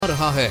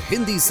रहा है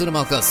हिंदी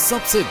सिनेमा का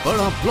सबसे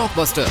बड़ा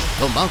ब्लॉकबस्टर।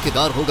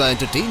 धमाकेदार होगा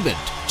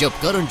एंटरटेनमेंट जब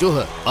करण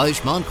जौहर,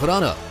 आयुष्मान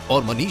खुराना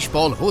और मनीष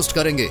पॉल होस्ट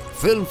करेंगे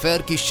फिल्म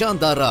फेयर की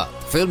शानदार रात।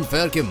 फिल्म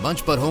फेयर के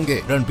मंच पर होंगे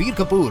रणबीर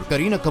कपूर,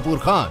 करीना कपूर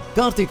खान,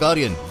 कार्तिक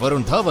आर्यन,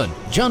 वरुण धवन,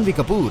 जानवी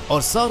कपूर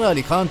और सारा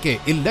अली खान के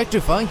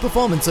इलेक्ट्रीफाइंग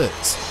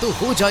परफॉर्मेंसेस। तो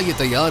हो जाइए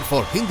तैयार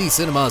फॉर हिंदी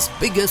सिनेमा's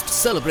biggest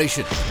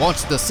celebration.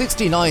 Watch the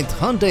 69th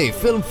Hyundai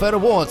Film Fair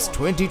Awards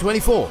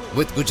 2024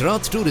 with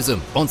Gujarat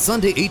Tourism on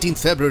Sunday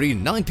 18th February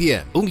 9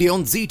 p.m. only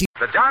on Zee TV.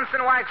 The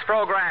Johnson Wax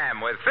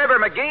Program with Fibber,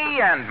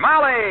 MCGee, and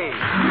Molly.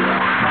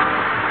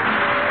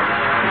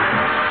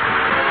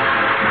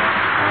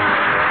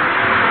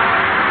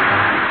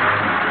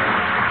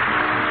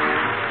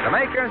 The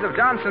makers of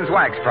Johnson's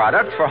Wax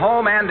products for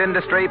home and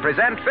industry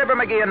present Fibber,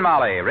 MCGee, and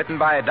Molly, written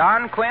by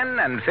Don Quinn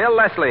and Phil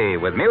Leslie,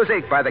 with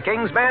music by the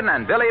King's Men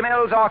and Billy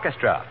Mills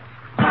Orchestra.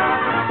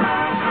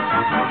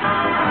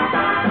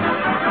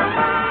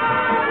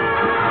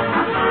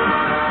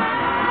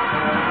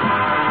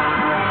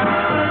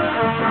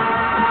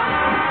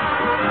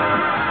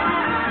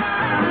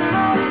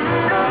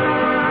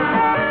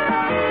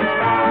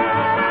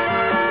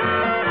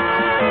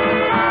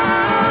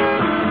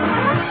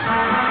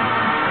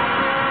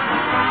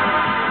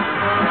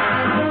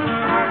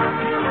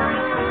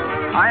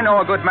 I know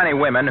a good many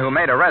women who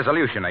made a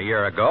resolution a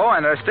year ago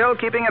and are still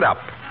keeping it up.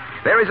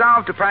 They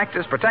resolved to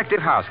practice protective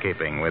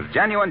housekeeping with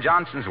genuine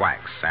Johnson's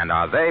Wax, and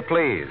are they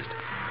pleased?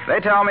 They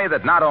tell me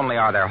that not only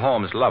are their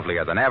homes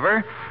lovelier than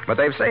ever, but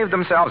they've saved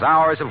themselves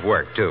hours of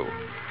work, too.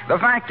 The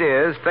fact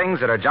is, things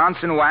that are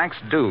Johnson Wax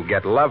do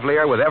get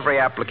lovelier with every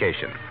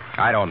application.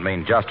 I don't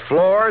mean just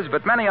floors,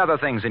 but many other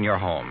things in your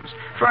homes.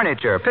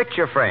 Furniture,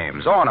 picture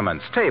frames,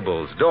 ornaments,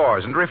 tables,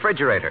 doors, and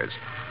refrigerators.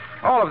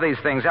 All of these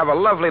things have a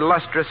lovely,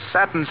 lustrous,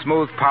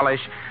 satin-smooth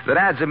polish that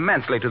adds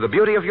immensely to the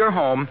beauty of your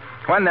home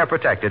when they're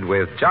protected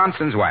with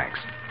Johnson's Wax.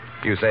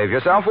 You save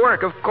yourself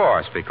work, of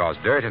course, because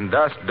dirt and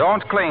dust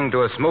don't cling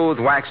to a smooth,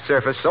 waxed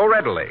surface so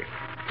readily.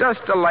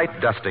 Just a light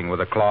dusting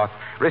with a cloth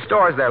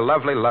restores their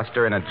lovely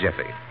luster in a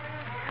jiffy.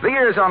 The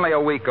year's only a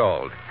week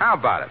old. How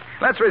about it?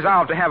 Let's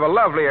resolve to have a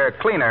lovelier,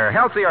 cleaner,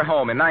 healthier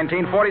home in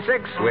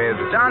 1946 with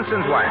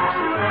Johnson's Wax.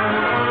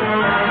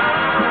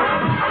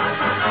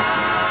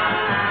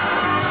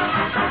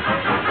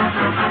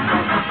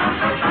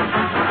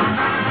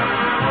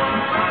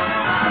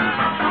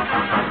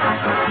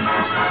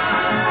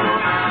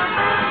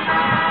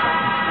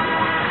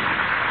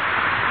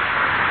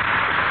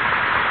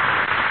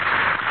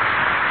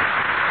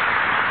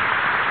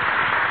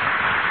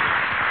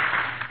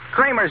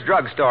 Kramer's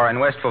Drugstore in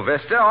Wistful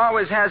Vista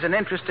always has an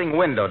interesting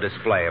window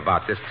display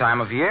about this time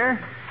of year.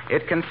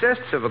 It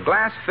consists of a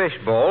glass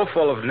fishbowl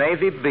full of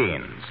navy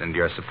beans, and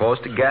you're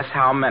supposed to guess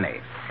how many.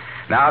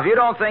 Now, if you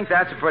don't think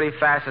that's a pretty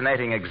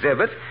fascinating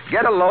exhibit,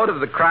 get a load of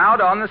the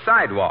crowd on the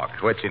sidewalk,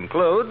 which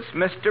includes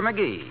Mr.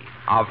 McGee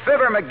of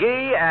Fibber,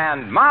 MCGee,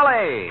 and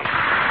Molly.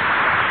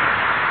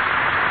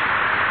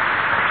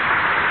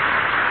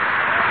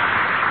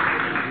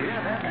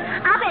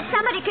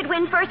 Somebody could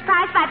win first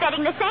prize by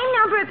betting the same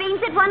number of beans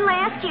that won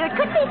last year. It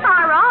could be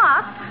far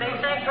off. They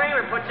say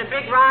Kramer puts a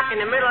big rock in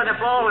the middle of the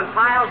bowl and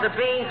piles of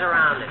beans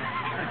around it.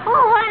 Who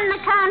won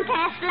the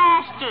contest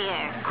last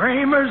year?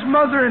 Kramer's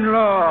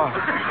mother-in-law.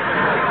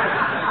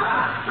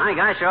 My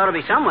gosh, there ought to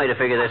be some way to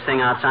figure this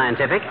thing out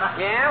scientific.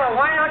 Yeah, well,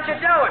 why don't you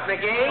do it,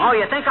 McGee? Oh,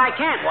 you think I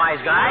can't,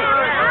 wise guy?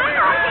 I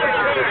don't think you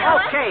can do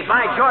it. Okay,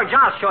 by George,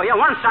 I'll show you.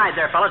 One side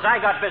there, fellas.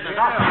 I got business.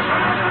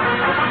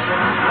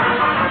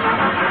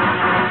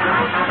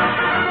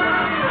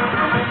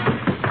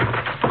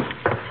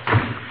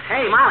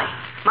 Hey, Molly.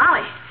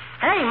 Molly.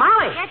 Hey,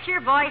 Molly. Get your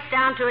voice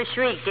down to a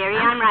shriek, dearie.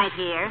 I'm right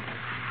here.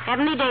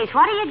 Heavenly days,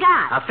 what do you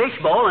got? A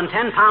fishbowl and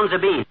 10 pounds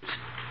of beans.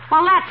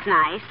 Well, that's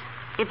nice.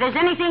 If there's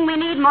anything we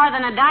need more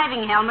than a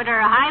diving helmet or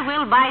a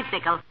high-wheel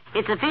bicycle,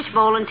 it's a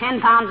fishbowl and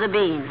 10 pounds of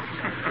beans.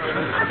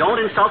 Now, don't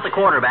insult the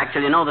quarterback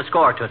till you know the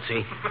score,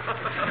 Tootsie.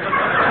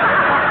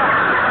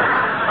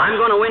 I'm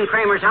going to win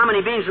Kramer's how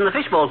many beans in the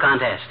fishbowl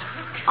contest.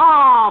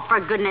 Oh, for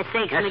goodness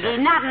sakes, Yes, McGee,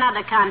 sir. not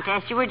another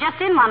contest. You were just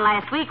in one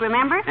last week,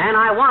 remember? And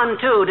I won,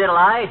 too, diddle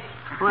I?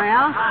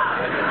 Well,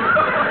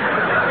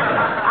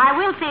 I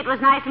will say it was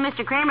nice of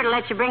Mr. Kramer to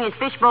let you bring his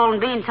fishbowl and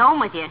beans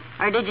home with you.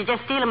 Or did you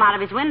just steal them out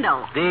of his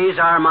window? These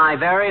are my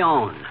very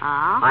own.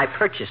 Oh? I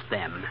purchased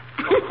them.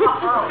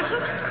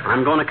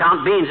 I'm going to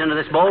count beans into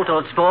this bowl till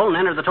it's full and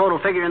enter the total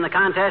figure in the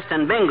contest,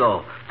 and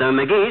bingo, the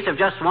McGees have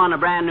just won a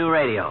brand new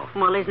radio.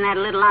 Well, isn't that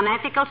a little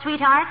unethical,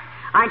 sweetheart?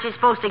 Aren't you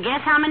supposed to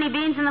guess how many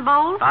beans in the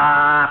bowl?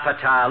 Ah,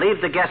 Pata, leave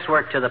the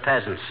guesswork to the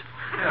peasants.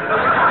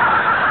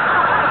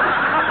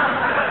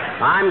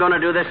 I'm going to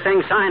do this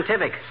thing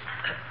scientific.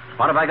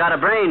 What have I got a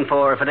brain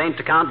for if it ain't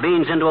to count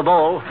beans into a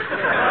bowl? Well,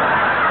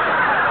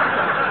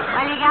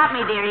 you got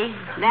me, dearie.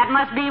 That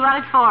must be what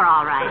it's for,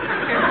 all right.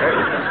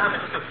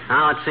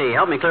 Now, let's see.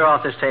 Help me clear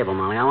off this table,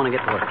 Molly. I want to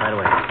get to work right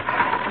away.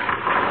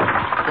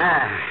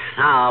 There.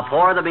 Now,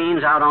 pour the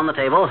beans out on the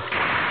table.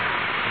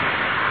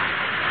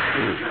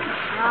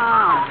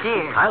 Oh,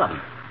 dear. Pile of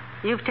them.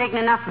 You've taken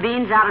enough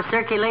beans out of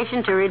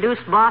circulation to reduce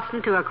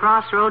Boston to a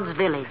crossroads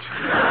village.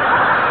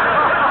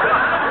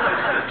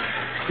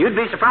 You'd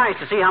be surprised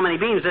to see how many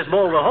beans this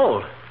bowl will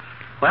hold.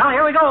 Well,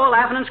 here we go,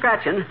 laughing and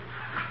scratching.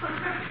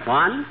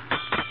 1,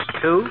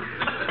 2,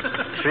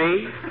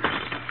 3.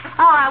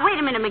 Oh, wait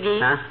a minute,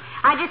 McGee. Huh?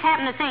 I just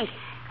happened to think,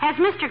 has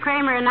Mr.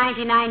 Kramer a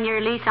 99-year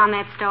lease on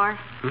that store?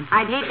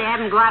 I'd hate to have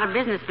him go out of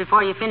business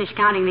before you finish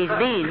counting these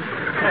beans.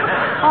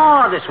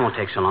 Oh, this won't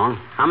take so long.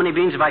 How many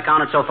beans have I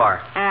counted so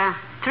far?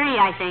 3,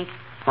 I think.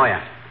 Oh,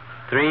 yeah.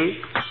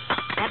 3.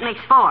 That makes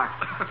 4.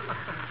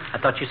 I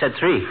thought you said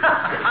 3.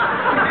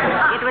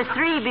 It was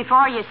 3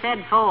 before you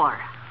said 4.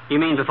 You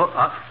mean before...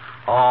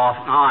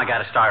 I got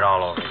to start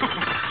all over.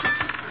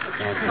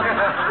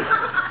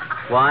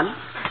 1,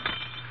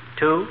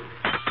 2,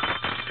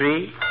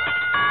 3.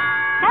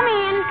 Come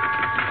in.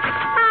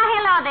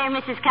 Hello there,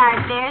 Mrs.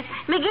 Carstairs.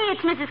 McGee,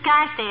 it's Mrs.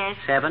 Carstairs.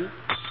 7,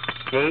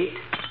 8.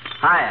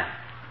 Hiya.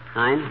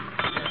 9.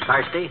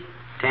 Carsty.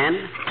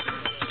 10.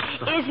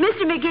 Is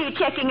Mr. McGee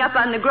checking up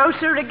on the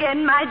grocer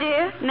again, my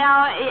dear?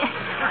 No,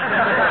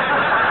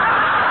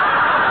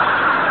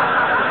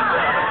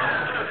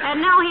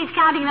 no, he's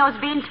counting those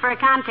beans for a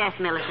contest,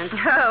 Millicent.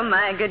 Oh,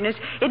 my goodness.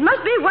 It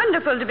must be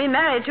wonderful to be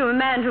married to a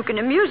man who can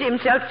amuse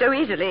himself so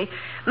easily.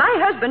 My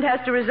husband has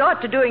to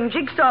resort to doing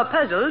jigsaw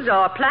puzzles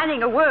or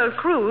planning a world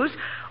cruise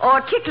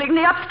or tickling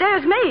the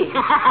upstairs maid.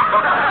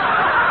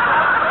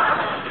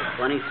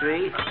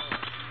 23,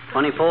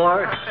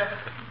 24,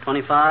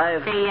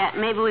 25. Say,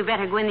 maybe we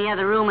better go in the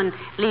other room and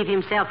leave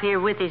himself here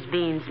with his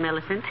beans,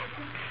 Millicent.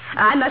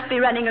 I must be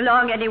running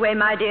along anyway,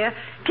 my dear.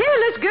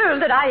 Careless girl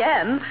that I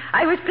am,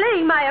 I was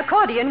playing my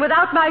accordion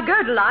without my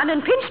girdle on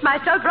and pinched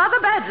myself rather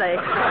badly.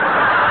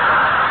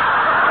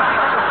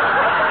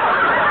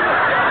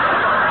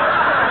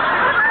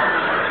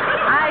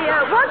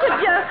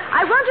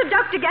 I wanted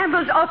Dr.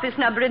 Gamble's office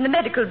number in the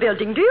medical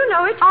building. Do you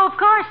know it? Oh, of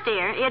course,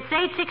 dear. It's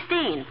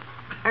 816.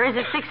 Or is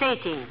it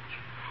 618?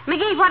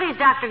 McGee, what is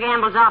Dr.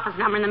 Gamble's office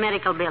number in the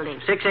medical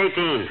building?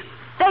 618.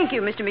 Thank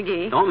you, Mr.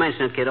 McGee. Don't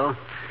mention it, kiddo.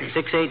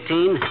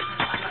 618, 619. Well,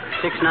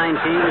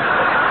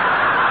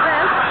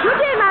 good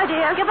day, my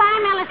dear.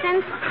 Goodbye,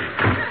 Millicent.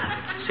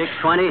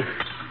 620,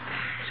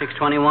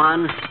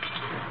 621.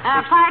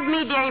 Pardon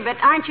me, dearie,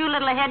 but aren't you a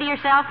little ahead of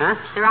yourself? Huh?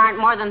 There aren't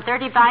more than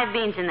 35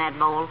 beans in that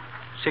bowl.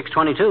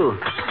 622.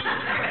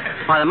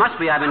 Why, there must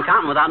be. I've been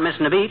counting without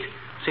missing a beat.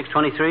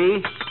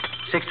 623,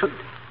 620.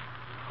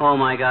 Oh,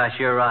 my gosh,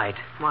 you're right.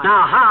 What?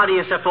 Now, how do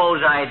you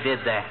suppose I did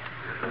that?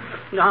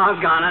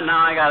 Doggone it,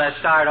 now I got to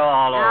start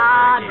all over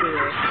again.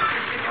 Dear.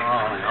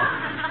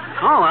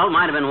 Oh, well, it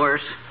might have been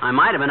worse. I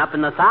might have been up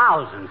in the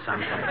thousands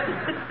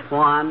sometime.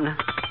 1,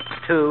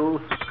 2...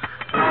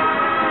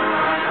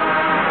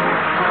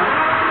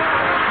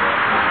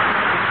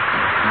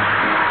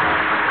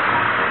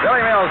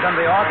 Billy Mills and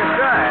the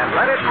orchestra, and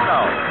Let It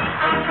Snow.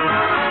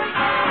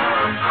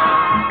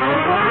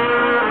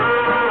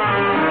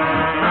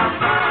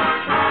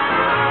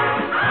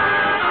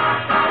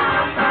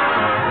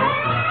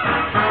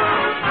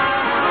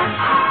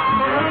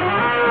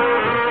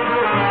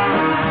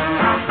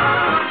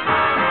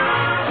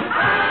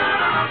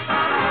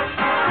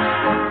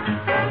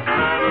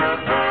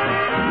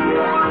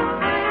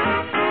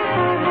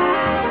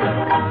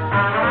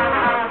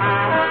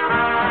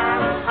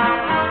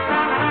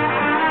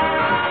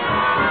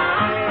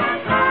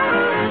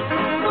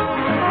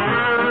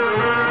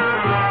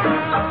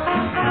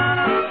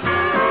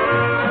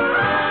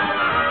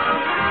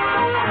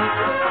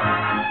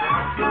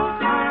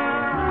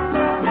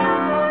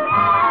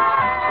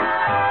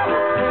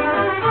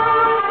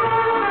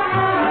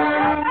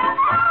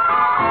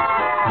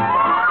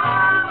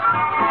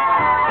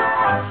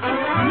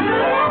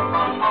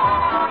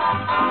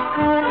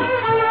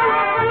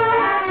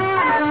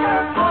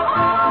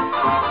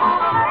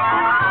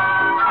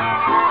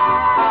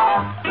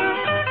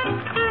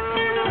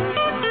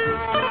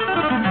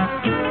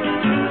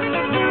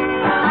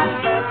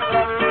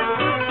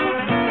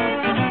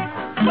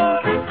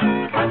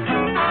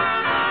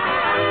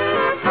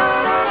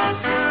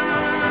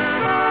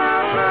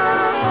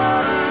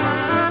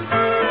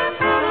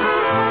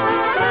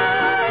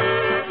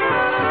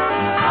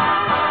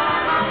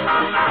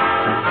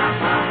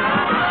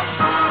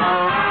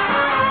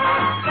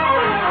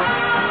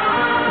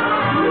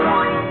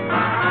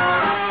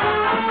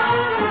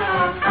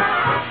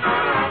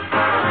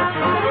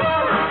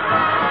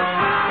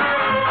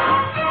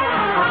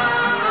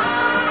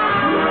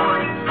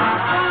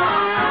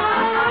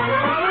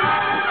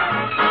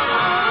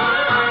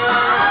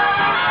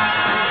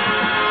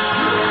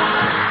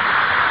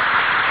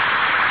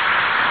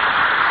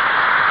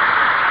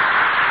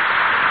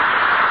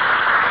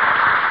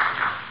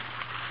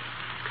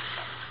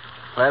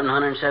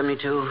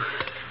 $1,172,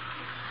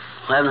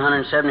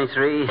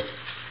 1,173,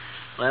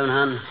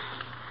 1,100.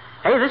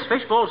 Hey, this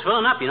fishbowl's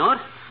filling up, you know it?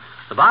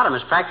 The bottom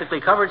is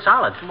practically covered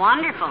solid.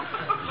 Wonderful.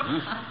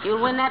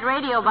 You'll win that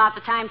radio about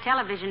the time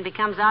television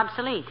becomes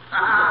obsolete.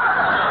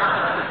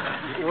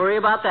 Don't worry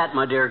about that,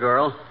 my dear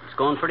girl. It's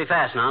going pretty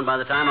fast now, and by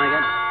the time I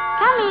get...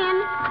 Come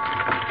in.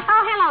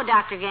 Oh, hello Hello,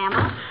 Dr.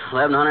 Gamble.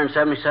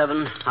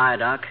 1177. Hi,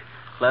 Doc.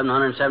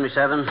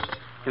 1177.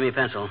 Give me a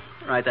pencil.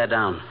 Write that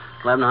down.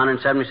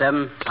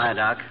 1177. Hi,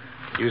 Doc.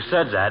 You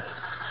said that.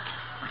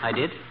 I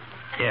did?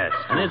 Yes.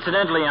 And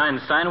incidentally,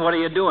 Einstein, what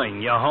are you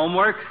doing? Your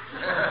homework?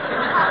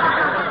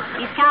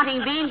 He's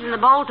counting beans in the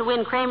bowl to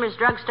win Kramer's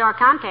drugstore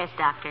contest,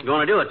 Doctor. You're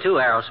going to do it, too,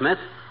 Arrowsmith.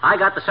 I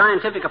got the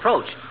scientific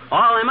approach.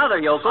 All them other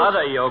yokels...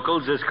 Other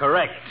yokels is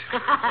correct.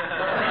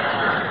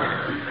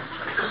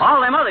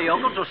 All them other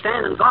yokels will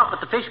stand and gawp at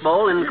the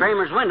fishbowl in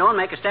Kramer's window and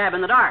make a stab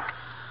in the dark.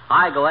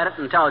 I go at it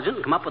intelligent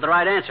and come up with the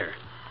right answer.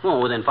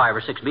 Well, within 5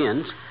 or 6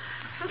 beans.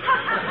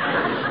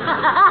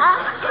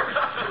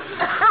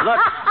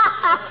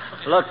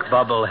 Look,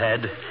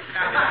 Bubblehead.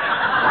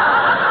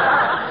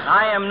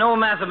 I am no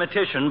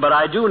mathematician, but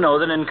I do know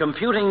that in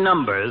computing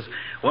numbers,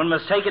 one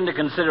must take into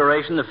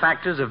consideration the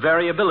factors of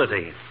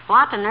variability.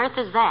 What on earth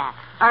is that?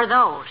 Or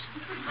those?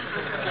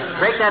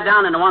 Break that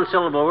down into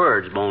one-syllable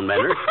words,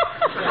 Bonebender.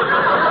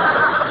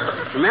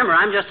 Remember,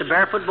 I'm just a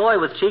barefoot boy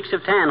with cheeks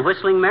of tan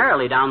whistling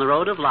merrily down the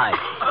road of life.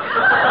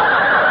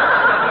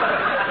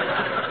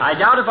 I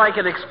doubt if I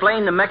could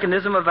explain the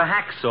mechanism of a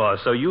hacksaw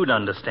so you'd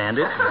understand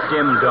it,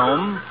 Dim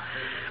Dome.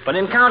 But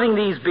in counting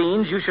these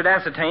beans, you should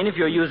ascertain if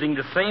you're using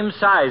the same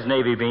size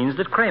navy beans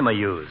that Kramer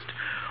used.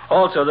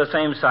 Also the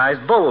same size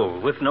bowl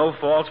with no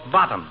false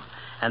bottom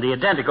and the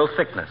identical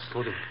thickness.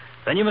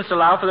 Then you must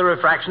allow for the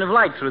refraction of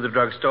light through the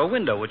drugstore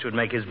window, which would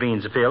make his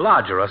beans appear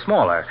larger or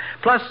smaller,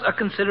 plus a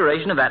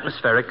consideration of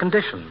atmospheric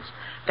conditions.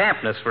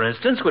 Dampness, for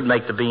instance, would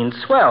make the beans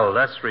swell,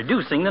 thus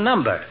reducing the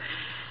number.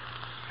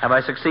 Have I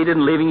succeeded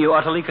in leaving you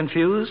utterly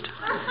confused?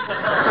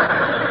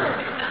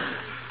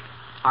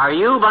 Are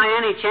you, by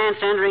any chance,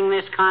 entering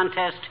this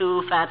contest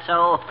too,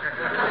 Fatso?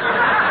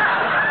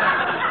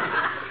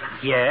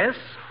 Yes.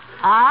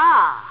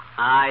 Ah.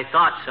 I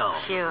thought so.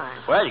 Sure.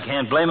 Well, you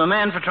can't blame a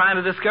man for trying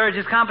to discourage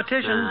his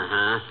competition.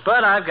 Uh-huh.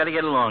 But I've got to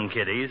get along,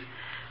 kiddies.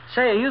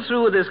 Say, are you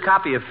through with this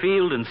copy of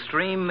Field and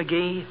Stream,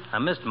 McGee? I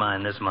missed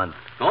mine this month.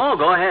 Oh,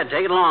 go ahead.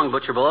 Take it along,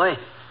 butcher boy.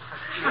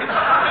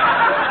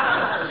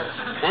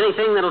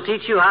 Anything that'll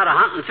teach you how to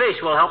hunt and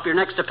fish will help your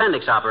next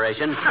appendix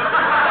operation.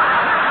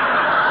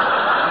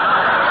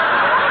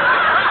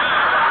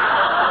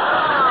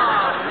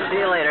 See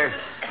you later.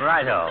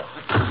 Righto.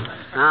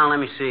 Now, let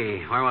me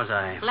see. Where was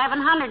I?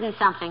 1100 and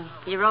something.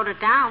 You wrote it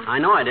down. I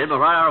know I did, but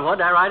what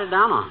did I write it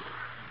down on?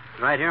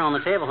 It's right here on the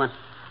table.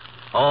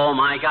 Oh,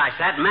 my gosh,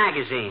 that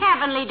magazine.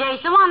 Heavenly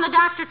days, the one the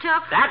doctor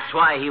took. That's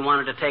why he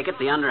wanted to take it,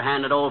 the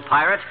underhanded old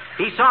pirate.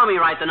 He saw me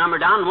write the number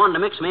down and wanted to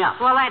mix me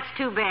up. Well, that's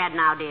too bad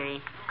now,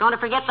 dearie. Going to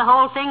forget the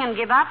whole thing and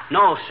give up?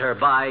 No, sir,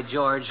 by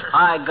George.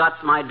 I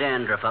got my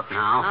dandruff up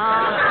now.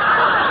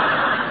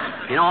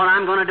 Oh. You know what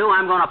I'm going to do?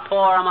 I'm going to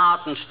pour them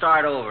out and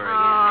start over again.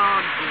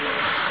 Oh, dear.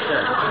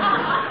 Sure.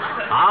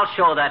 I'll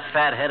show that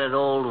fat-headed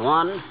old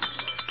 1,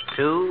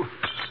 2,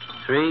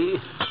 3,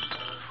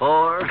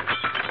 4.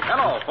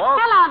 Hello,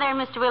 folks. Hello there,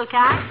 Mr.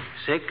 Wilcox.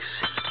 6,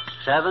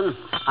 7.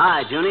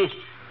 Hi, Junie.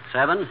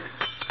 7.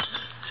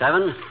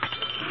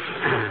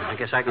 I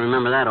guess I can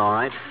remember that all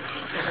right.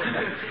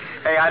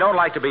 Hey, I don't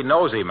like to be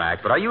nosy,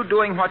 Mac, but are you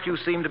doing what you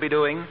seem to be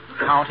doing?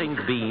 Counting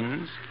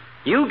beans?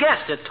 You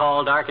guessed it,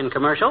 tall, dark, and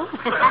commercial.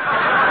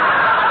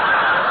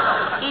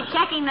 He's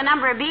checking the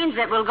number of beans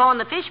that will go in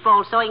the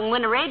fishbowl so he can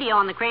win a radio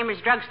on the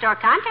Kramer's drugstore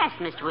contest,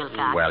 Mr.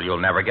 Wilcox. Well, you'll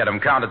never get them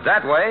counted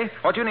that way.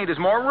 What you need is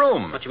more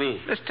room. What you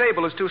mean? This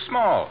table is too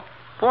small.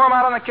 Pour them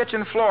out on the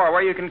kitchen floor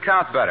where you can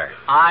count better.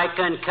 I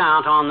can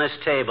count on this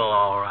table,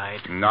 all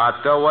right.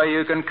 Not the way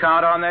you can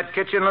count on that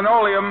kitchen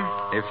linoleum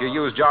if you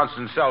use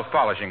Johnson's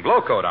self-polishing glow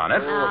coat on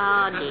it.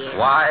 Oh, dear.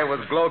 Why,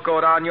 with glow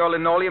coat on your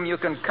linoleum, you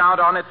can count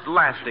on it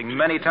lasting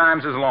many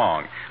times as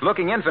long,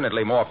 looking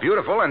infinitely more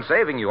beautiful and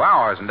saving you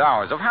hours and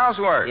hours of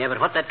housework. Yeah, but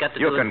what that got to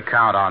do You with... can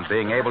count on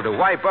being able to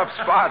wipe up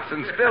spots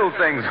and spill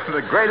things with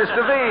the greatest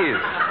of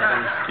ease.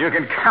 You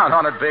can count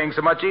on it being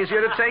so much easier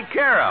to take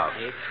care of.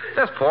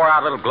 Just pour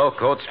out a little glow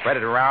coat, spread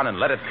it around, and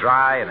let it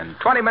dry, and in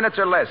 20 minutes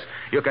or less,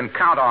 you can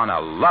count on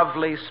a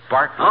lovely,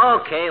 sparkling...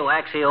 Okay,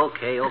 Waxy,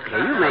 okay. You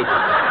made it.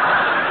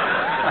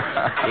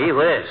 Gee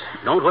whiz.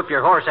 Don't whip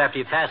your horse after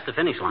you pass the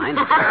finish line.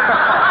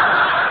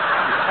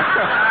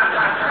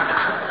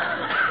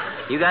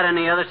 You got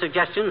any other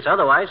suggestions?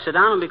 Otherwise, sit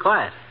down and be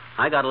quiet.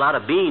 I got a lot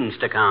of beans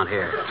to count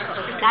here.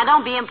 Now,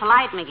 don't be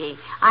impolite, McGee.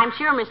 I'm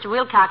sure Mr.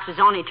 Wilcox was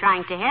only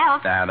trying to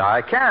help. And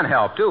I can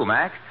help, too,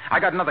 Mac. I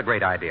got another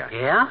great idea.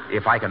 Yeah?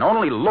 If I can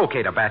only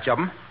locate a batch of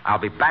them, I'll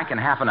be back in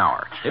half an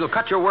hour. It'll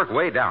cut your work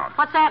way down.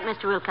 What's that,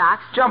 Mr.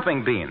 Wilcox?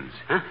 Jumping beans.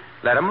 Huh?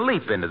 Let them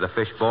leap into the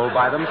fishbowl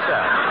by themselves.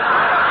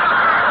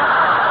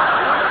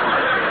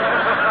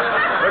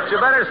 But you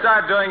better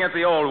start doing it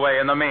the old way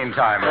in the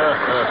meantime.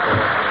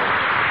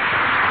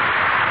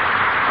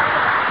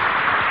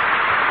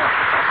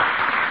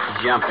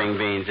 Jumping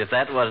beans. If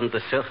that wasn't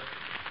the silk...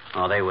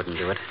 Oh, they wouldn't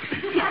do it.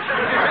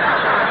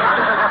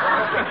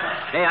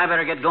 Hey, I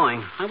better get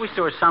going. I wish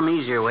there was some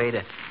easier way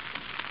to...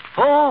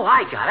 Oh,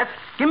 I got it.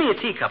 Give me a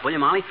teacup, will you,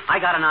 Molly? I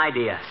got an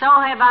idea. So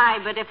have I,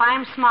 but if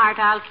I'm smart,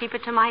 I'll keep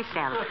it to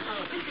myself.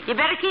 You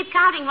better keep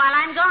counting while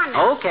I'm gone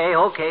now.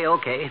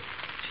 Okay.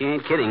 she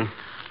ain't kidding.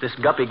 This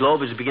guppy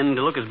globe is beginning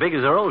to look as big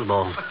as a Rose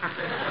Bowl.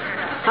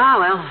 Ah,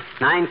 well,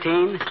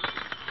 19,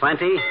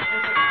 20.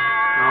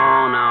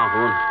 Oh, now,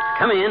 Boone.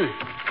 Come in.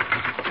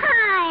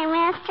 Hi,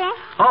 mister.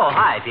 Oh,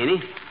 hi,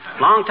 Teeny.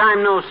 Long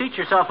time no. Seat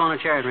yourself on a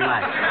chair and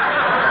relax.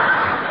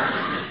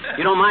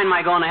 You don't mind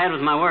my going ahead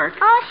with my work?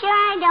 Oh, sure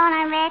I don't,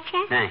 I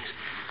betcha. Thanks.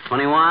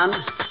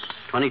 21,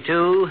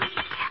 22.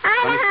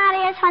 I know how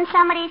it is when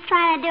somebody's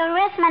trying to do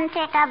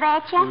arithmetic, I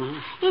betcha. Mm-hmm.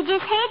 You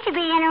just hate to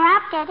be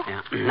interrupted.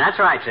 Yeah, that's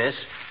right, sis.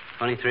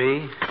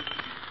 23,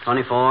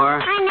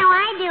 24. I know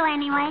I do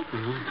anyway.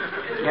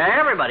 Mm-hmm. Yeah,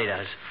 everybody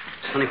does.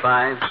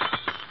 25,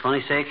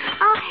 26.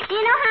 Oh, do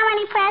you know how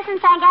many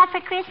presents I got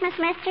for Christmas,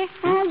 mister?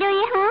 Do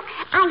you?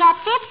 I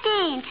got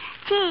 15.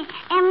 Gee,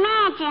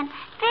 imagine,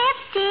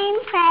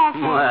 15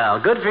 presents. Well,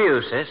 good for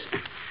you, sis.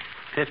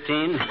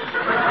 15, 16,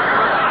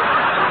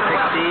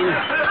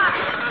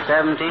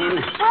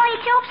 17. Holy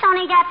Troops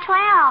only got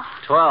 12.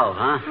 12,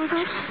 huh?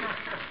 Mm-hmm.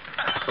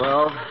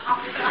 12, 13,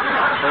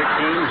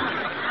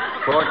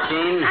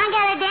 14. I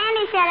got a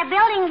dandy set of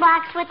building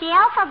blocks with the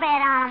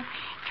alphabet on them.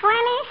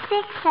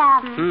 26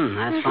 of them.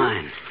 That's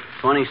fine.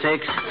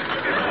 26,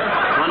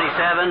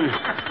 27.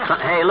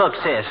 Hey, look,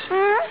 sis.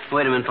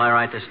 Wait a minute till I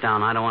write this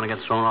down. I don't want to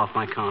get thrown off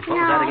my count. What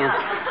was that again?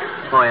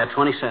 Oh, yeah,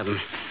 27.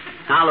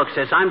 Now, look,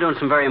 sis, I'm doing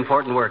some very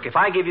important work. If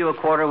I give you a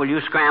quarter, will you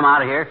scram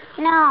out of here?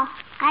 No,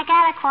 I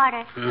got a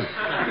quarter.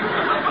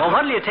 Well,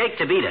 what'll you take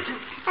to beat it?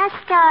 A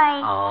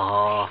story.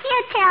 Oh.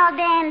 You tell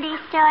dandy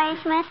stories,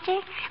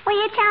 mister. Will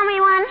you tell me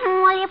one,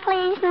 will you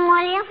please,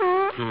 will you?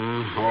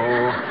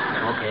 Oh,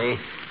 okay.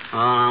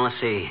 Now, let's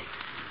see.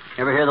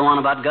 Ever hear the one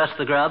about Gus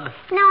the Grub?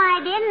 No, I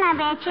didn't, I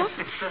betcha.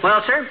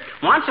 Well, sir,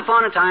 once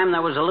upon a time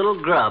there was a little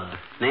grub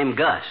named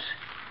Gus.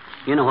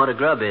 You know what a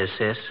grub is,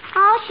 sis?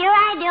 Oh, sure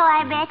I do,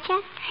 I betcha.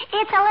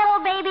 It's a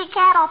little baby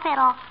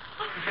caterpillar.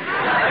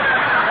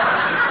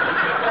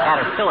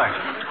 Caterpillar.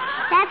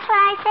 That's what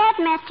I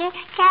said, mister.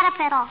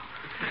 Caterpillar.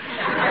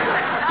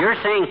 You're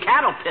saying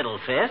caterpillar,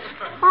 sis.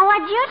 Well,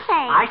 what'd you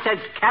say? I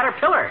said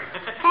caterpillar.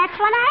 That's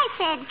what I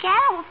said,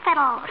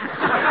 caterpillar.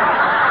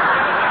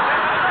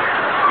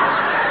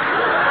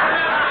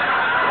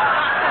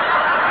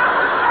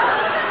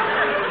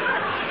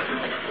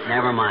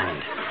 Never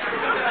mind.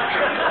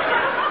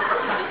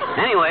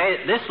 Anyway,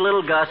 this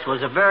little Gus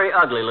was a very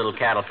ugly little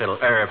caterpillar.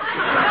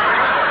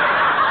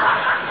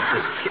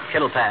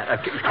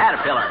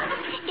 Caterpillar.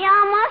 You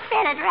almost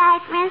said it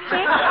right, mister.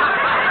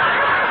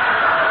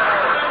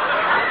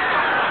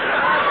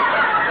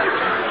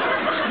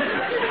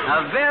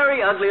 A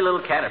very ugly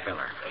little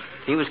caterpillar.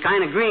 He was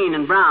kind of green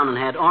and brown and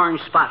had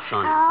orange spots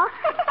on him. Oh.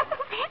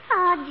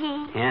 Oh,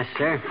 gee. Yes,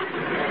 sir.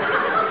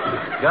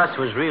 Gus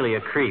was really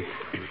a creep.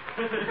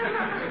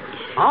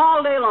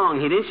 All day long,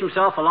 he'd inch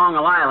himself along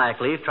a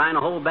lilac leaf trying to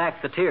hold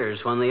back the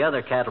tears when the other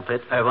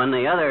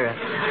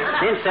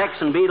insects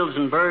and beetles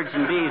and birds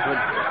and bees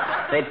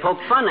they'd poke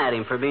fun at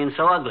him for being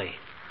so ugly.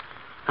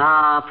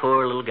 Ah,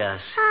 poor little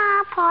Gus.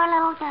 Ah, poor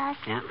little Gus.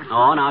 Yeah.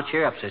 Oh, now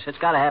cheer up, sis. It's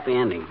got a happy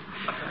ending.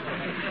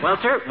 Well,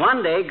 sir,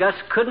 one day Gus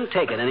couldn't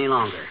take it any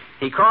longer.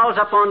 He crawls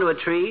up onto a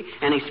tree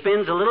and he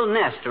spins a little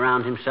nest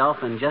around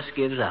himself and just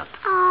gives up.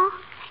 Oh,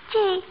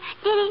 gee,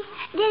 did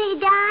he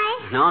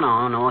die? No.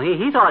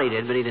 He thought he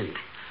did, but he didn't.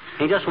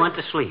 He just went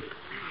to sleep.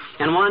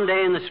 And one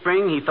day in the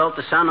spring, he felt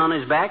the sun on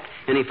his back,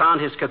 and he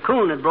found his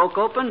cocoon had broke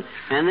open,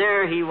 and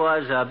there he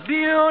was, a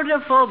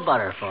beautiful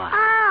butterfly.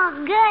 Oh,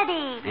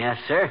 goody. Yes,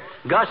 sir.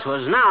 Gus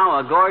was now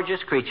a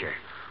gorgeous creature.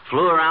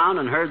 Flew around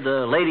and heard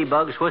the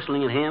ladybugs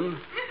whistling at him.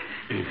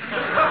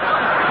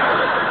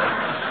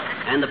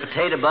 And the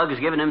potato bugs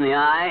giving him the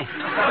eye.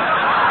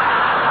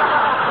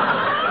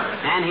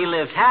 And he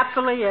lived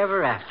happily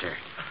ever after.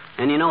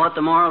 And you know what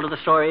the moral to the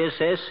story is,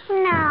 sis?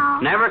 No.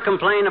 Never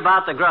complain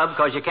about the grub,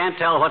 because you can't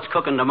tell what's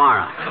cooking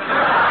tomorrow.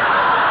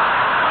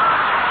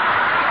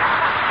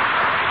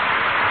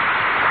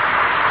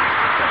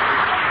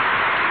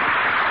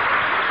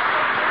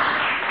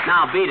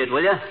 Now, beat it,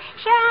 will you?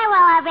 Sure I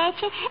will, I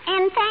betcha.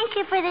 And thank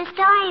you for the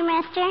story,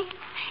 mister.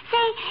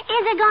 Say,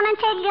 is it going to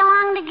take you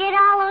long to get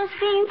all those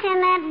beans in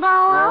that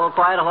bowl? Oh,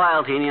 quite a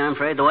while, Teeny, I'm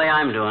afraid, the way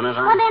I'm doing it.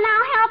 Well, then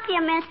I'll help you,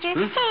 mister.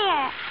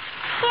 Here.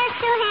 Here's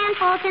 2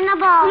 handfuls in the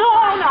bowl. No,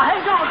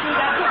 hey, don't do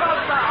that. Give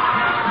us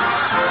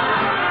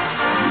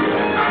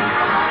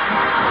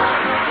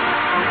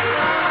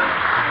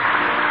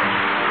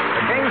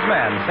The King's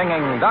Men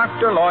singing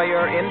Dr.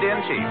 Lawyer,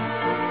 Indian Chief.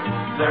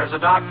 There's a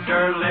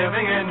doctor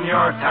living in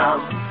your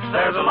town.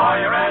 There's a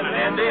lawyer and an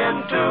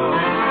Indian, too.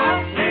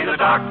 Neither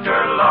doctor,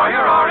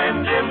 lawyer, or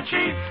Indian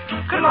chief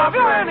could love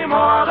you any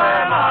more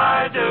than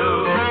I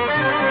do.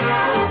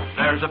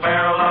 There's a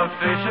barrel of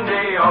fish in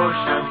the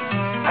ocean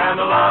and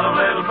a lot of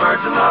little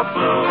birds in the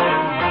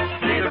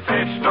blue. Neither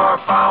fish nor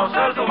fowl,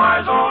 says the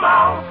wise old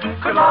owl,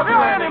 could love you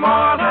any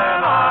more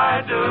than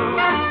I do.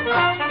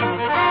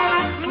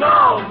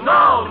 No,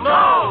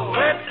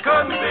 it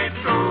couldn't be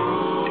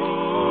true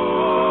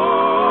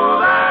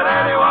that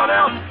anyone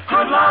else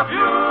could love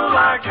you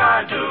like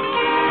I do.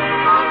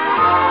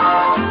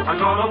 I'm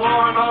gonna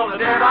warn all the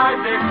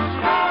dead-eyed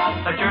dicks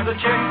that you're the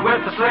chick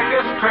with the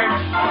slickest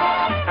tricks,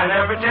 and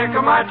every tick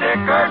of my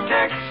ticker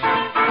ticks,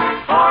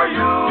 for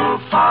you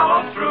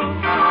follow through.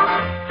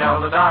 Tell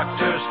the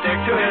doctor stick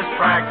to his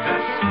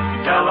practice,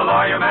 tell the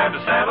lawyer man to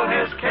settle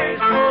his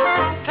case,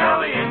 tell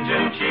the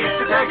engine chief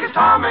to take his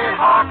Tommy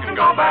Hawk and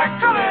go back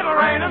to Little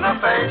Rain in the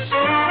Face.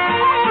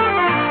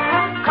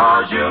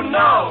 'Cause you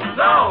know,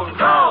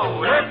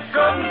 it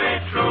couldn't be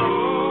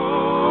true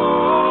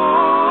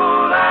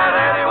that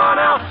anyone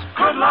else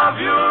could love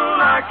you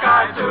like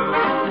I do.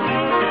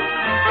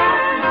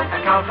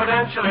 And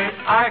confidentially,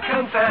 I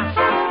confess,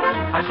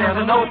 I sent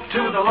a note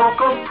to the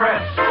local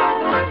press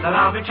that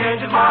I'll be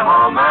changing my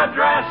home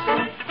address,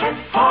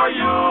 for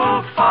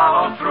you'll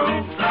follow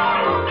through.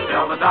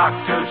 Tell the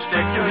doctor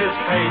stick to his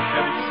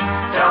patients,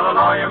 tell the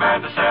lawyer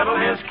man to settle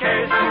his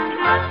case,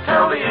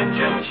 tell the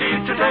engine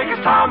chief to take his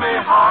Tommy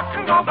Hawk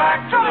and go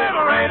back to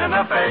Little Rain in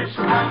the Face.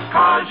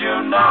 'Cause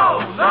you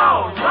know,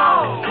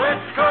 it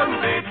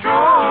couldn't be true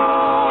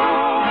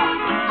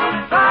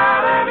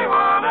that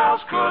anyone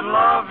else could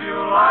love you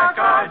like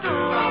I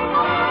do.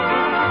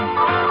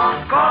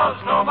 'Cause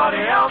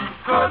nobody else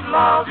could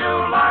love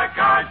you like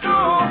I do.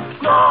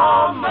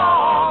 No,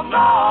 no,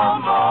 no,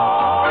 no,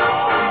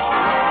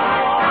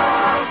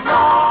 no.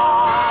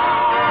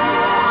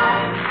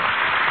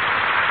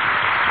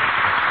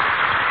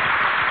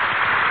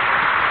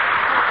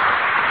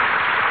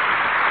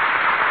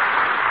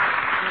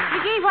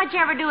 McGee, what'd you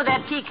ever do with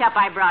that teacup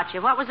I brought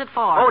you? What was it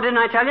for? Oh, didn't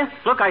I tell you?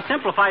 Look, I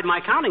simplified my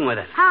counting with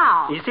it.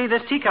 How? You see,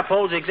 this teacup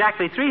holds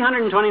exactly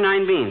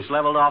 329 beans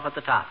leveled off at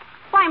the top.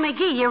 Why,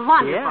 McGee, you're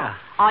wonderful. Yeah.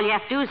 All you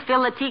have to do is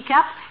fill the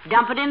teacup,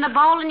 dump it in the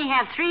bowl, and you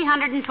have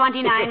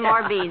 329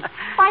 more beans.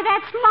 Why,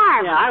 that's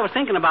marvelous. Yeah, I was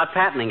thinking about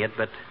patenting it,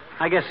 but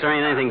I guess there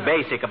ain't anything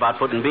basic about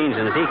putting beans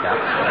in a teacup.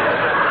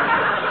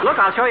 Look,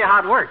 I'll show you how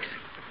it works.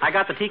 I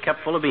got the teacup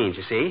full of beans,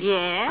 you see?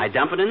 Yes. I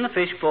dump it in the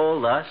fish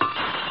bowl, thus.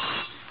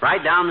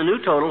 Write down the new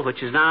total,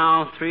 which is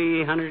now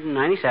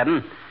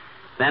 397.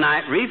 Then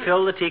I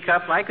refill the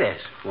teacup like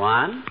this.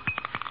 1,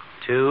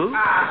 2, 3.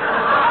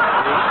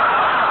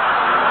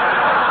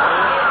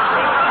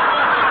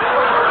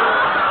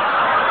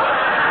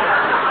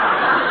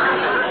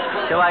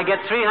 Till I get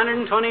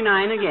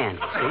 329 again,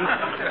 see?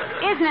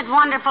 Isn't it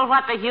wonderful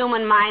what the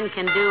human mind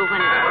can do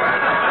when it...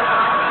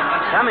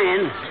 Come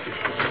in.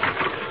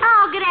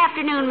 Oh, good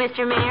afternoon,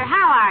 Mr. Mayor.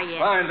 How are you?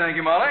 Fine, thank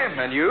you, Molly.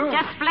 And you?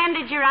 Just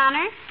splendid, Your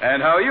Honor.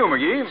 And how are you,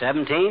 McGee?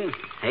 17,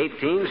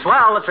 18,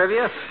 swell the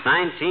trivia.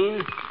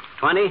 19,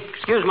 20.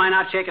 Excuse my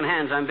not shaking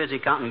hands. I'm busy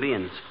counting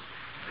beans.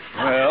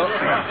 Well,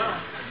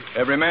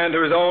 every man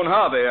to his own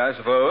hobby, I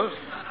suppose.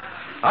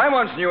 I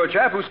once knew a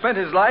chap who spent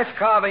his life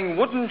carving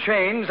wooden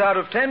chains out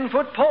of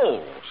 10-foot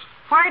poles.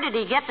 Where did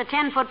he get the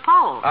 10-foot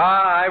pole?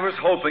 I was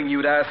hoping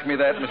you'd ask me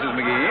that, Mrs.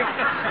 McGee.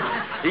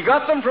 He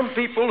got them from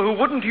people who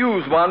wouldn't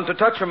use one to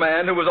touch a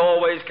man who was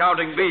always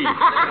counting beans.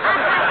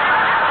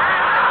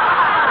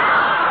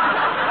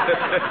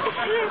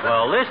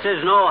 Well, this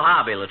is no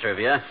hobby,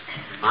 Latrivia.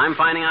 I'm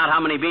finding out how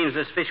many beans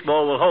this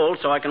fishbowl will hold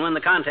so I can win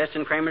the contest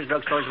in Kramer's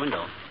drugstore's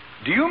window.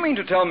 Do you mean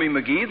to tell me,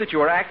 McGee, that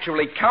you are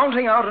actually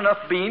counting out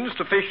enough beans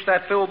to fish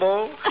that fill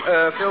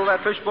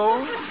that fish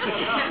bowl?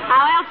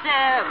 How else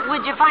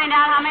would you find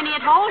out how many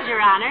it holds,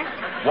 Your Honor?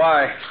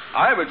 Why,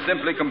 I would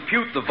simply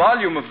compute the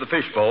volume of the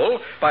fish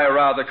bowl by a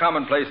rather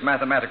commonplace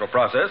mathematical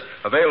process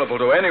available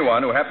to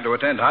anyone who happened to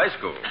attend high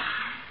school.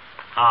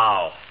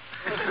 How?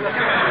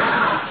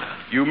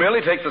 You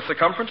merely take the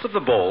circumference of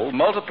the bowl,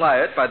 multiply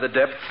it by the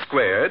depth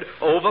squared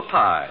over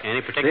pi. Any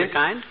particular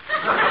kind?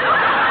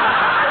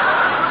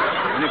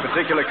 Any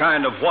particular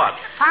kind of what?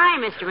 Pie,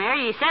 Mr. Mayor.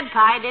 You said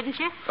pie, didn't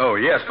you? Oh,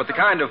 yes, but the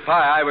kind of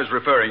pie I was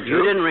referring to...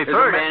 You didn't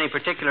refer to any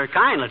particular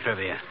kind,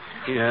 Latrivia.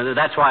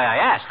 That's why I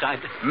asked.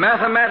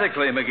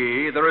 Mathematically,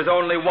 McGee, there is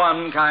only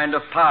one kind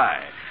of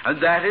pie. And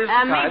that is...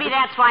 maybe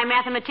that's why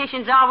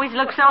mathematicians always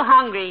look so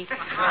hungry.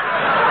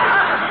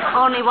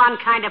 Only one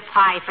kind of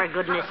pie, for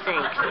goodness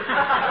sakes.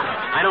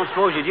 I don't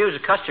suppose you'd use a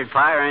custard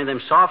pie or any of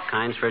them soft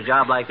kinds for a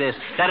job like this.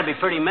 That'd be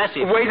pretty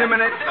messy. Wait a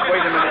minute.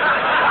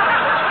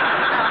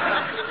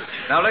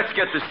 Now, let's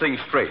get this thing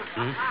straight.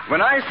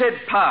 When I said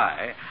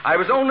pie, I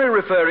was only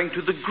referring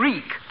to the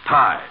Greek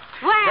pie.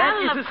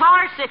 Well, of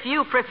course, if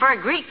you prefer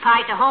Greek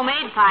pie to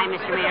homemade pie,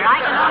 Mr. Mayor,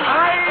 I can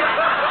only...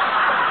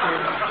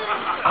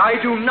 I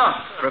do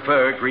not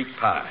prefer Greek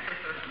pie.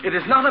 It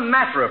is not a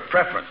matter of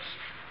preference.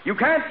 You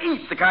can't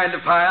eat the kind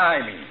of pie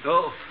I mean.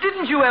 Oh.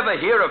 Didn't you ever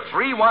hear of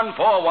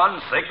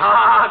 31416?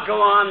 Ah,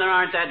 go on. There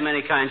aren't that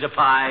many kinds of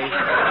pie.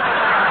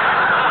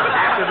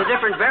 After the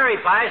different berry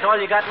pies, all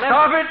you got left...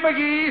 Stop it,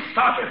 McGee.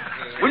 Stop it.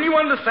 Will you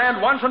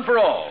understand once and for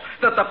all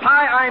that the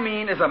pie I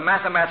mean is a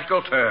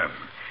mathematical term?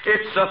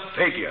 It's a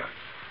figure.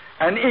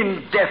 An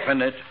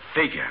indefinite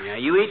figure. Yeah,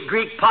 you eat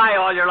Greek pie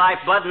all your life,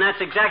 Bud, and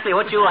that's exactly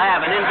what you'll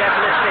have, an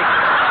indefinite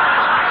figure.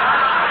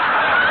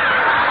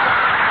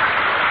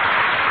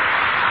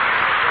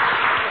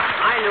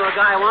 I knew a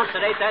guy once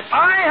that ate that...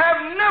 I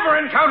have never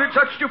encountered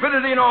such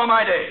stupidity in all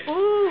my days.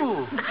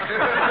 Ooh.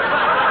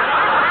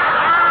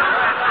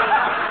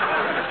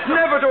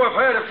 Never to have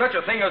heard of such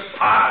a thing as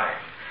pie.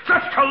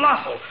 Such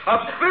colossal,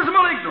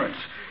 abysmal ignorance.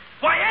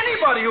 Why,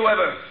 anybody who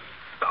ever...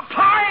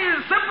 Pie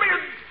is simply...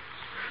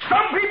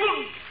 Some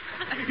people...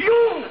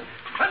 You...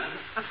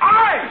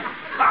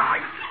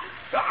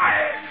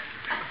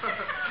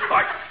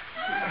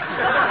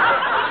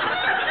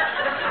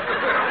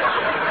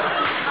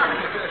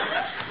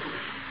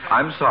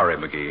 I'm sorry,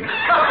 McGee.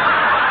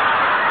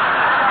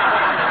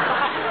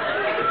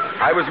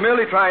 I was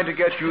merely trying to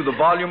get you the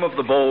volume of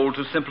the bowl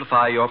to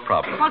simplify your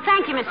problem. Well,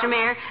 thank you, Mr.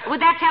 Mayor. Would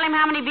that tell him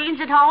how many beans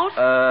it holds?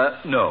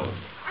 No.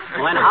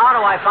 Well, then how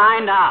do I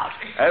find out?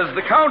 As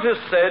the Countess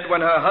said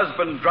when her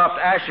husband dropped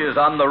ashes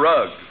on the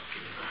rug.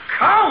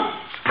 Count!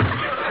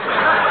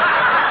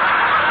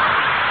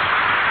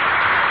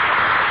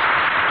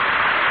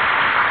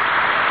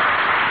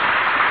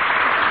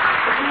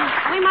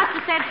 We must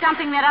have said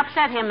something that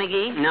upset him,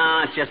 McGee.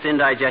 No, it's just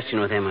indigestion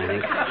with him, I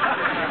think.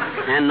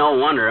 And no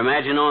wonder.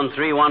 Imagine owning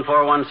 3, 1,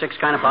 4, 1, 6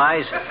 kind of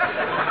pies.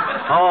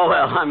 Oh,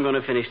 well, I'm going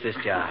to finish this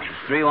job.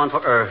 3, 1,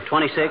 4,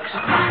 26, 27.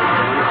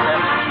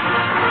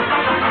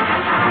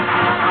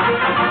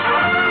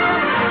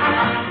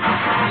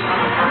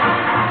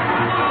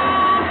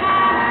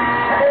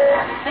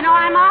 You know,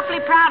 I'm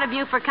awfully proud of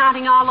you for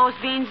counting all those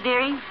beans,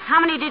 dearie. How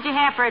many did you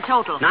have for a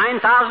total?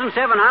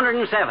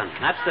 9,707.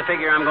 That's the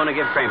figure I'm going to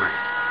give Kramer.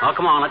 Oh,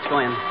 come on, let's go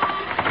in.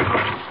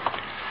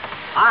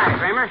 Hi,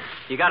 Kramer.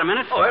 You got a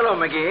minute? Oh, hello,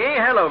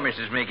 McGee. Hello,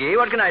 Mrs. McGee.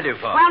 What can I do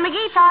for you? Well,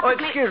 McGee thought... Oh,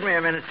 excuse me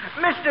a minute.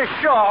 Mr.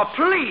 Shaw,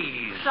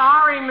 please.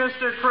 Sorry,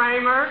 Mr.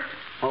 Kramer.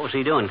 What was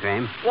he doing,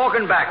 Kramer?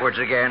 Walking backwards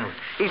again.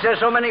 He says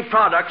so many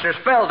products are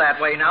spelled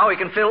that way now he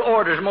can fill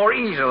orders more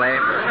easily.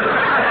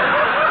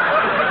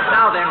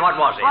 Now then, what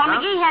was it? Well,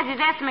 McGee has his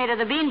estimate of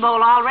the bean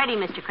bowl already,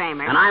 Mr.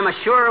 Kramer. And I'm a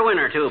sure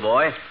winner, too,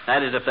 boy.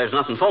 That is, if there's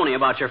nothing phony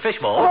about your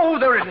fishbowl. Oh,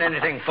 there isn't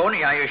anything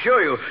phony, I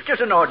assure you.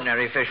 Just an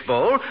ordinary fish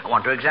bowl.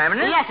 Want to examine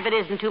it? Yes, if it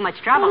isn't too much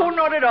trouble. Oh,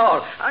 not at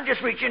all. I'll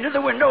just reach into the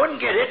window and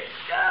get it.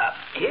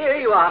 Here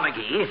you are,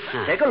 McGee.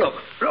 Take a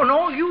look.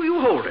 No, you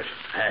hold it.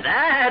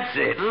 That's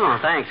it. Oh,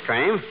 thanks,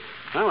 Kramer.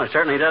 Well, there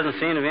certainly doesn't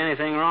seem to be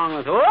anything wrong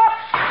with... Whoop!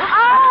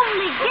 Oh,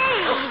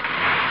 McGee!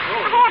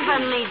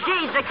 Heavenly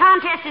days, the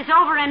contest is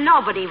over and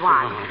nobody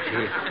won. Oh,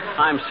 gee.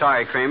 I'm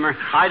sorry, Kramer.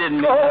 I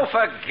didn't... Oh,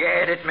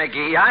 forget it,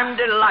 McGee. I'm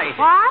delighted.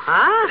 What?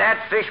 Huh?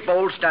 That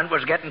fishbowl stunt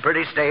was getting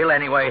pretty stale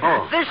anyway.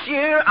 Oh. This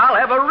year, I'll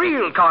have a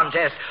real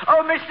contest.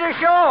 Oh, Mr.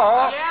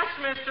 Shaw. Yes,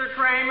 Mr.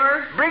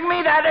 Kramer. Bring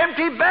me that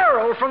empty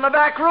barrel from the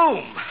back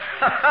room.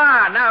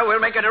 Now we'll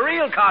make it a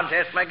real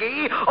contest,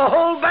 McGee. A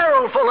whole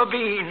barrel full of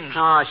beans.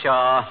 Oh,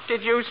 Shaw.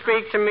 Did you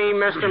speak to me,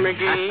 Mr.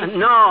 McGee?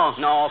 No,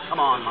 come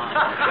on, Mom.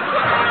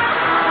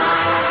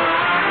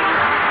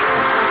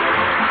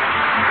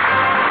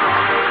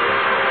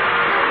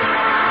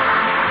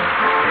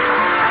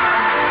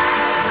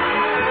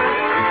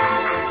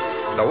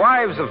 The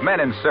wives of men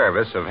in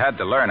service have had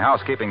to learn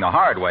housekeeping the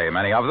hard way,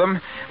 many of them.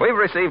 We've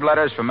received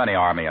letters from many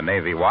Army and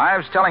Navy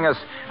wives telling us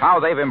how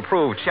they've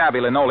improved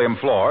shabby linoleum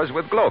floors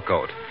with Glow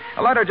Coat.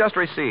 A letter just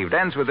received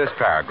ends with this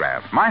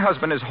paragraph. My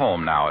husband is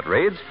home now, it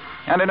reads,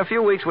 and in a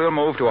few weeks we'll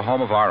move to a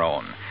home of our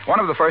own. One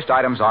of the first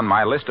items on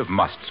my list of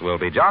musts will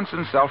be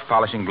Johnson's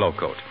self-polishing Glow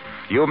Coat.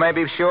 You may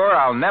be sure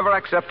I'll never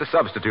accept a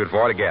substitute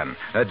for it again.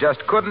 There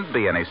just couldn't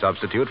be any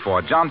substitute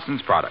for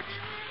Johnson's products.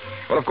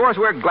 Well, of course,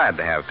 we're glad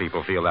to have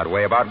people feel that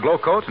way about Glow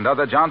Coat and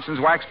other Johnson's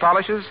wax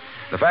polishes.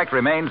 The fact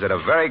remains that a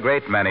very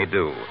great many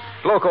do.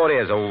 Glow Coat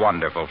is a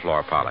wonderful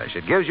floor polish.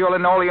 It gives your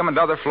linoleum and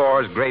other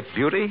floors great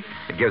beauty,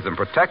 it gives them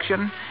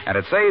protection, and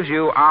it saves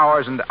you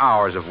hours and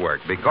hours of work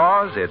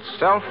because it's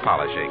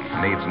self-polishing,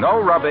 needs no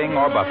rubbing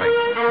or buffing.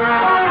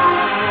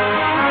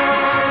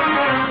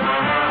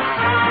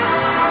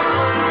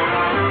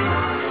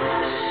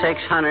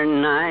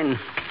 609,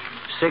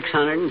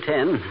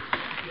 610,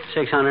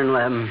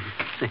 611.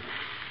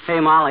 Hey,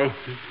 Molly,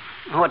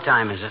 what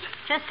time is it?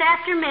 Just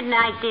after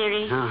midnight,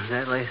 dearie. Oh, is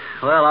that late?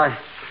 Well, I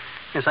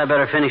guess I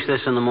better finish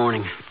this in the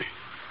morning.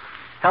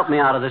 Help me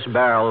out of this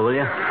barrel, will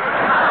you?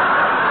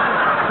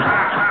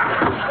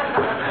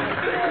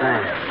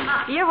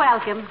 Thanks. You're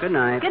welcome. Good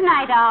night. Good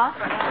night, all.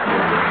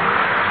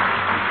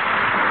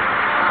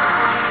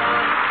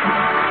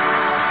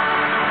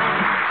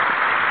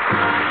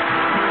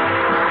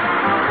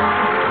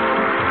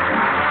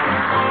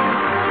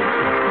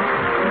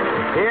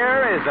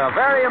 A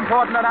very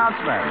important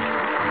announcement.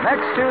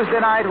 Next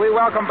Tuesday night, we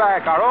welcome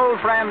back our old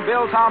friend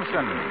Bill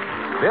Thompson.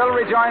 Bill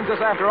rejoins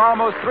us after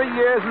almost 3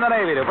 years in the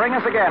Navy to bring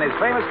us again his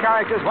famous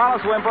characters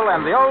Wallace Wimple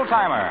and the Old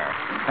Timer.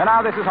 And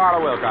now this is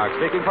Harlow Wilcox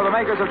speaking for the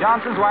makers of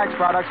Johnson's Wax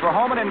Products for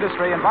Home and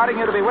Industry, inviting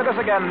you to be with us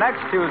again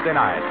next Tuesday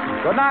night.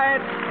 Good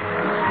night.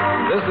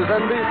 This is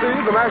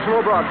NBC, the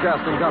National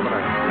Broadcasting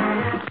Company.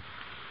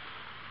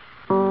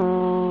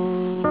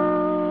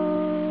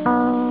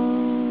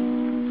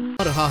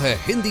 रहा है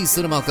Hindi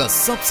cinema का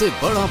सबसे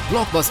बड़ा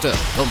blockbuster.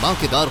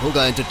 धमाकेदार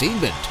होगा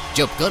entertainment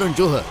जब करण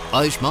जौहर,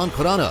 आयुष्मान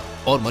खुराना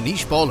और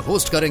Manish Paul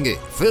host करेंगे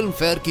फिल्म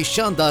फेयर की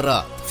शानदार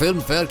रात। फिल्म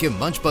फेयर के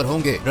मंच पर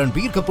होंगे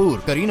रणबीर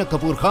कपूर, करीना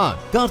कपूर खान,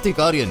 कार्तिक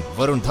आर्यन,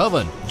 वरुण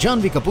धवन,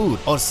 जानवी कपूर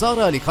और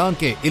सारा अली खान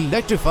के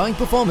इलेक्ट्रीफाइंग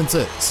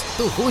परफॉर्मेंसेस।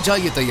 तो हो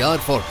जाइए तैयार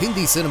फॉर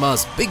हिंदी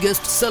सिनेमा's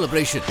biggest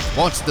celebration.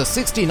 Watch the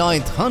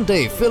 69th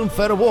Hyundai Film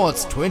Fair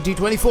Awards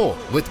 2024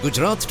 with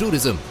Gujarat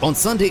Tourism on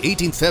Sunday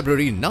 18th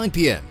February 9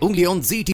 p.m. only on ZT.